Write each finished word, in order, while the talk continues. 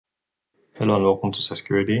Hello and welcome to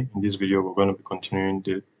Security. In this video, we're going to be continuing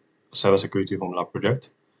the Cybersecurity Homelab project.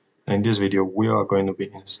 And in this video, we are going to be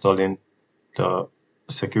installing the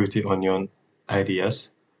Security Onion IDS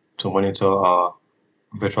to monitor our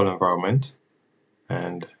virtual environment.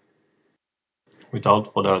 And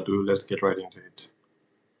without further ado, let's get right into it.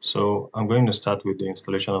 So I'm going to start with the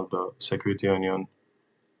installation of the Security Onion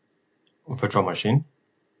virtual machine,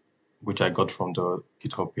 which I got from the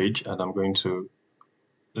GitHub page, and I'm going to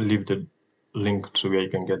leave the link to where you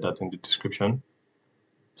can get that in the description.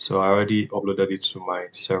 So I already uploaded it to my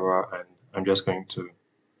server, and I'm just going to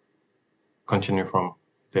continue from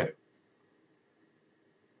there.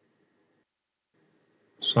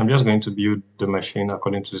 So I'm just going to build the machine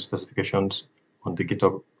according to the specifications on the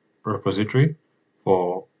GitHub repository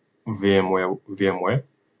for VMware.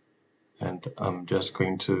 And I'm just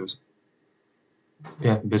going to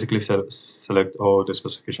basically select all the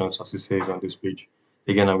specifications as it says on this page.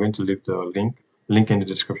 Again, I'm going to leave the link in the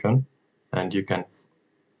description, and you can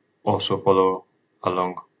also follow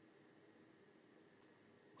along.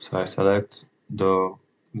 So I select the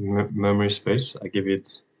memory space. I give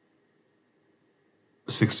it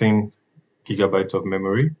 16 gigabytes of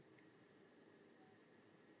memory.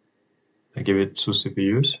 I give it 2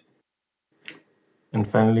 CPUs. And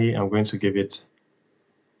finally, I'm going to give it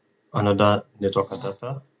another network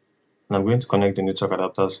adapter. And I'm going to connect the network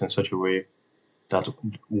adapters in such a way that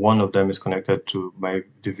one of them is connected to the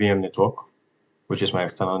VM network, which is my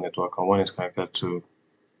external network, and one is connected to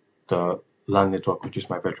the LAN network, which is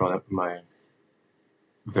my virtual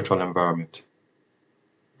environment.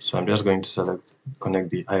 So I'm just going to connect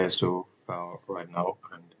the ISO file right now,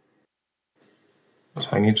 and so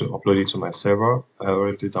I need to upload it to my server. I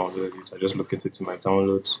already downloaded it. I just locate it in my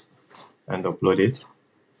downloads and upload it.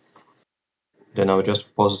 Then I'll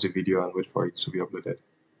just pause the video and wait for it to be uploaded.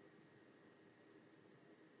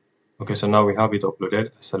 Okay, so now we have it uploaded.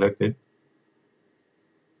 I select it.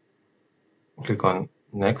 Click on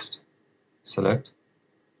Next, select,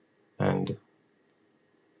 and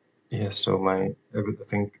yes, so I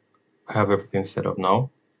think I have everything set up now.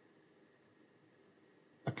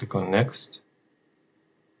 I click on Next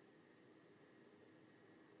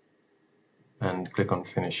and click on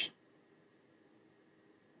Finish.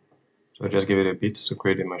 So just give it a bit to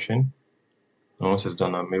create a machine. And once it's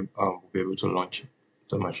done, I'll be able to launch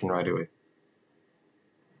the machine right away.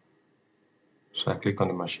 So I click on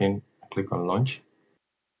the machine, I click on Launch.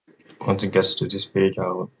 Once it gets to this page,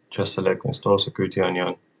 I'll just select Install Security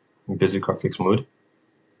Onion in Basic Graphics mode.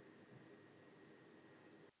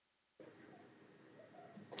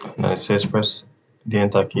 Now it says press the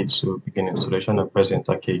Enter key to begin installation, and press the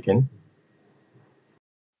Enter key again.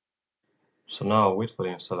 So now I'll wait for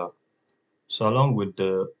the installer. So along with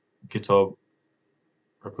the GitHub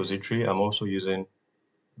repository, I'm also using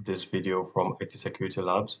this video from IT Security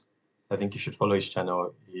Labs. I think you should follow his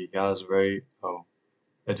channel. He has very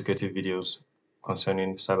educative videos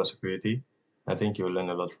concerning cybersecurity. I think you'll learn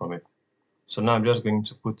a lot from it. So now I'm just going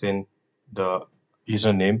to put in the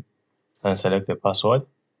username and select the password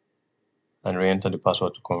and re-enter the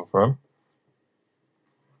password to confirm.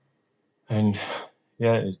 And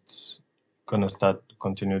yeah, it's gonna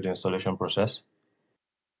continue the installation process.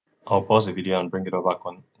 I'll pause the video and bring it back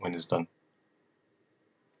on when it's done.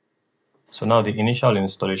 So now the initial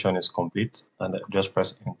installation is complete, and just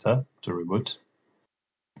press Enter to reboot.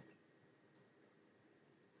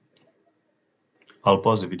 I'll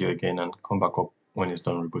pause the video again and come back up when it's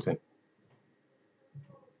done rebooting.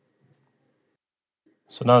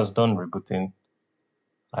 So now it's done rebooting.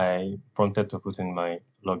 I prompted to put in my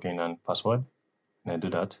login and password, and I do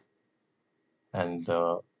that. And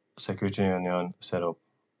the Security Onion setup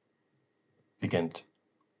began.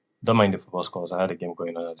 Don't mind the football scores. I had a game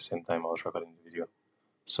going on at the same time I was recording the video.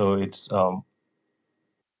 So it's so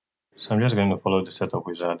I'm just going to follow the setup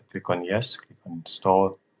wizard. Click on Yes, click on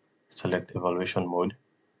Install, select Evaluation Mode,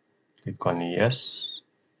 click on Yes,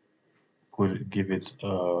 we'll give it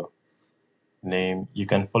a name. You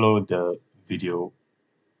can follow the video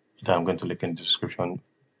that I'm going to link in the description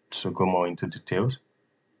to go more into details.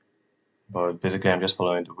 But basically, I'm just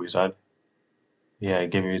following the wizard. Yeah, I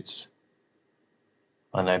gave it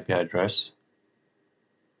an IP address.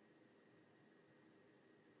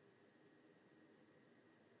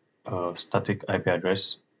 Static IP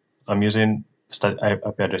address. I'm using static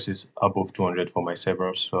IP addresses above 200 for my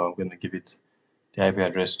server, so I'm going to give it the IP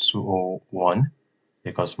address 201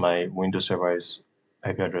 because my Windows server is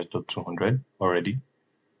IP address .200 already.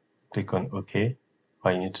 Click on OK.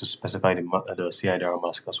 I need to specify the CIDR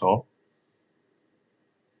mask as well.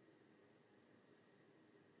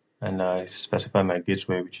 And I specify my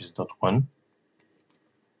gateway, which is .1.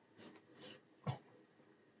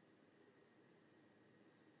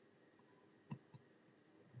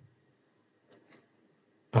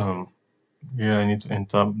 Here I need to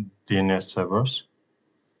enter DNS servers.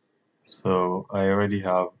 So I already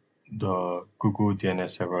have the Google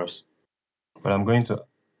DNS servers, but I'm going to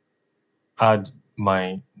add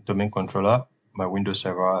my domain controller, my Windows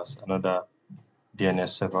server, as another DNS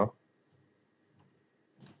server.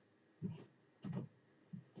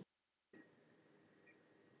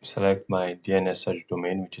 Select my DNS search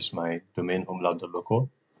domain, which is my domain homelab.local.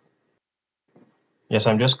 Yes,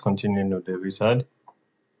 I'm just continuing with the wizard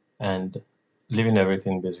and leaving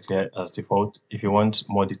everything basically as default. If you want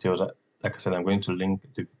more details, like I said, I'm going to link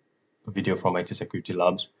the video from IT Security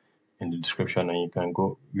Labs in the description, and you can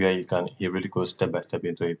go where he really goes step by step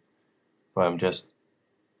into it. But I'm just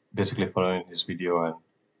basically following his video and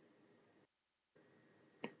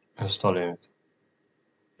installing it.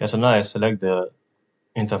 Yeah, so now I select the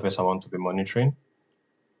interface I want to be monitoring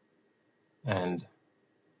and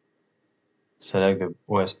select the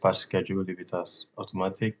OS patch schedule, leave it as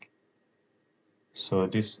automatic. So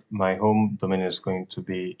my home domain is going to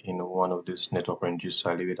be in one of these network ranges, so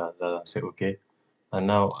I leave it as that and say OK. And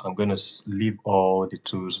now I'm going to leave all the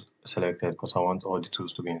tools selected because I want all the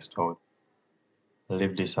tools to be installed.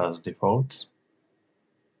 Leave this as default.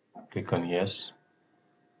 Click on yes.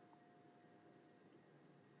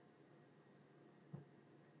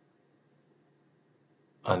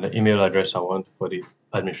 And the email address I want for the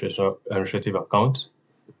administrative account,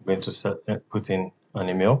 I'm going to put in an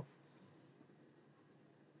email.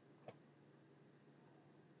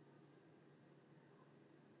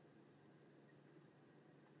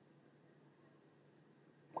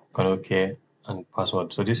 Click on OK and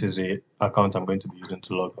password. So this is the account I'm going to be using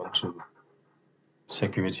to log on to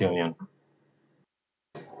Security Onion.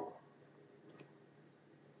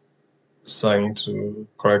 So I need to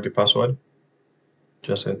correct the password.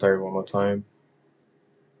 Just enter it one more time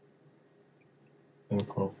and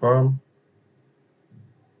confirm.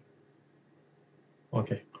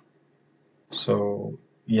 Okay. So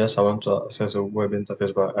yes, I want to access a web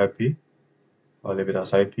interface by IP. I'll leave it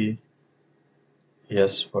as IP.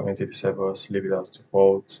 Yes, for NTP servers, leave it as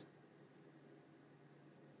default.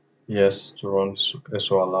 Yes, to run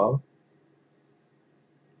SO allow.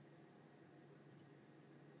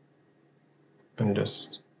 And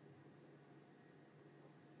just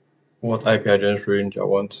what IP address range I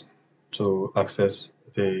want to access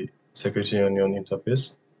the Security Onion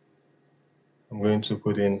interface. I'm going to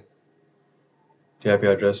put in the IP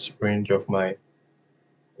address range of my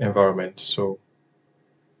environment. So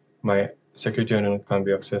my Security Onion can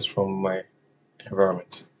be accessed from my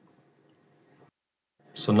environment.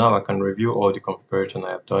 So now I can review all the configuration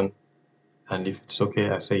I have done, and if it's okay,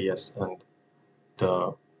 I say yes, and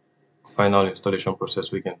the final installation process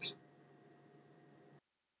begins.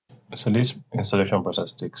 So this installation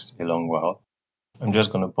process takes a long while. I'm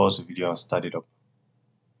just going to pause the video and start it up.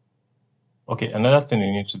 Okay, another thing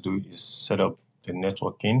you need to do is set up the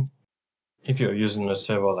networking. If you're using a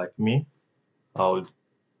server like me, I would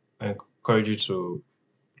encourage you to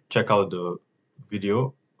check out the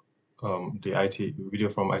video, the IT video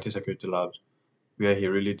from IT Security Labs, where he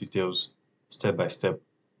really details step by step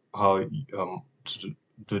how to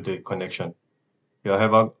do the connection. You're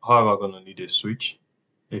however going to need a switch,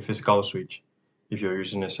 a physical switch, if you're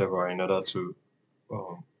using a server in order to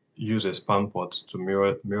use a span port to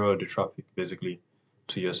mirror the traffic basically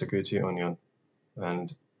to your Security Onion,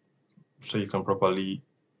 and so you can properly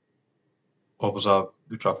observe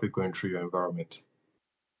the traffic going through your environment.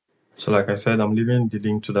 So like I said, I'm leaving the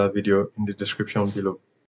link to that video in the description below.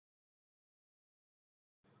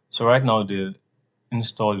 So right now the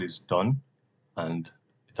install is done and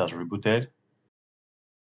it has rebooted.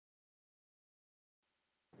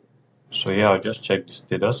 So yeah, I'll just check the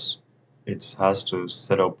status. It has to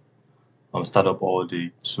start up all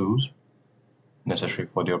the tools necessary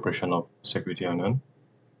for the operation of Security Onion.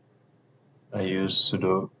 I use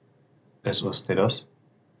sudo so status,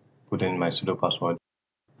 put in my sudo password.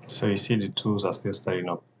 So you see the tools are still starting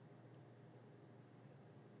up.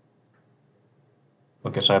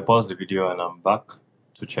 Okay, so I paused the video and I'm back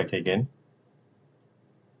to check again.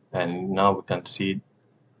 And now we can see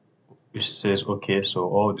it says okay, so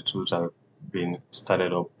all the tools have been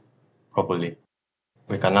started up properly.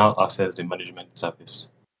 We can now access the management interface.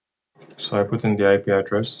 So I put in the IP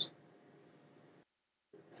address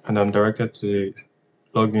and I'm directed to the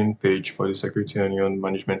login page for the Security Onion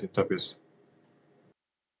management interface.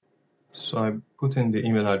 So I put in the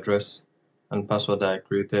email address and password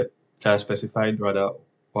that I specified rather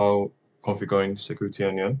while configuring Security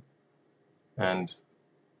Onion, and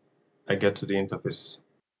I get to the interface.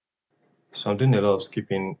 So I'm doing a lot of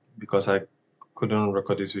skipping because I couldn't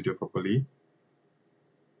record this video properly.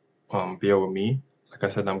 Bear with me. like I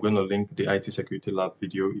said, I'm going to link the IT Security Lab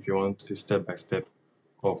video if you want a step-by-step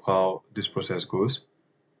of how this process goes.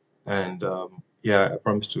 And yeah, I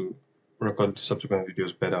promise to record subsequent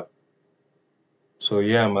videos better. So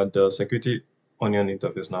yeah, I'm at the Security Onion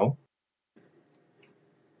interface now.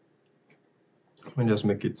 Let me just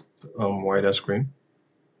make it wider screen.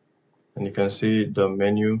 And you can see the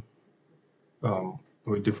menu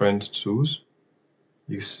with different tools.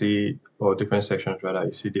 You see, or different sections rather,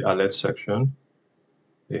 you see the alert section,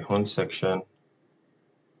 the hunt section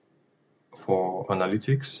for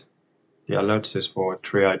analytics, the alerts is for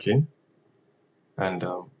triaging and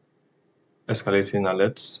escalating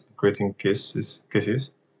alerts, creating cases,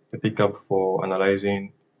 the pickup for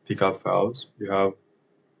analyzing pickup files. You have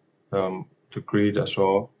to create as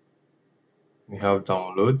well. We have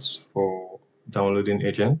downloads for downloading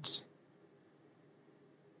agents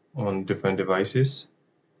on different devices,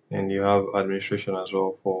 and you have administration as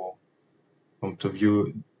well for to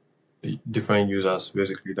view different users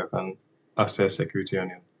basically that can access Security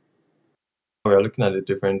Onion. We are looking at the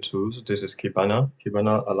different tools. This is Kibana.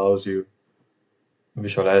 Kibana allows you to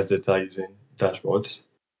visualize data using dashboards.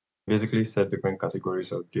 Basically set different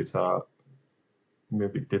categories of data,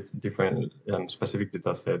 maybe different specific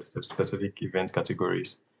data sets, specific event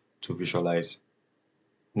categories to visualize.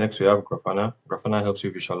 Next, we have Grafana. Grafana helps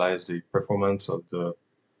you visualize the performance of the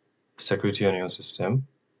Security Onion system.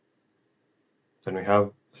 Then we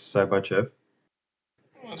have CyberChef.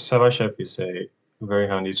 CyberChef is a very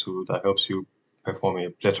handy tool that helps you perform a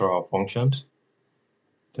plethora of functions.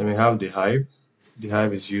 Then we have the Hive. The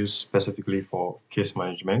Hive is used specifically for case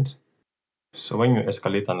management. So when you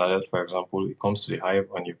escalate an alert, for example, it comes to the Hive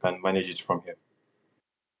and you can manage it from here.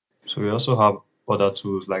 So we also have other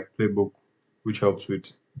tools like Playbook, which helps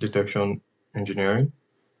with detection engineering.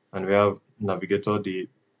 And we have Navigator,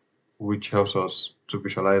 which helps us to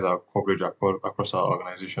visualize our coverage across our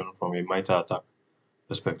organization from a MITRE attack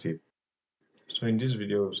perspective. So in this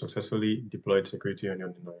video, we successfully deployed Security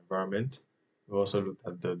Onion in our environment. We also looked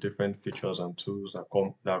at the different features and tools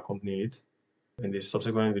that accompany it. In the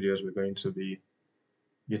subsequent videos, we're going to be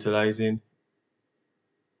utilizing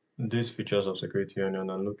these features of Security Onion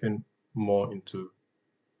and looking more into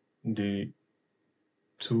the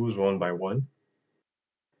tools one by one.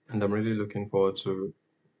 And I'm really looking forward to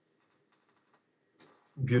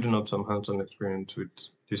building up some hands-on experience with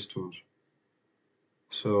these tools.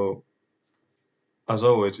 So as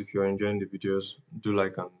always, if you're enjoying the videos, do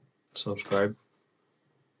like and subscribe.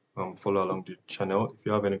 Follow along the channel. If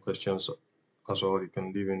you have any questions as well, you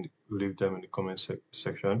can leave them in the comment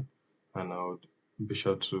section, and I'll be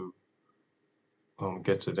sure to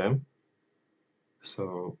get to them.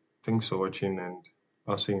 So thanks for watching, and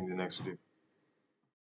I'll see you in the next video.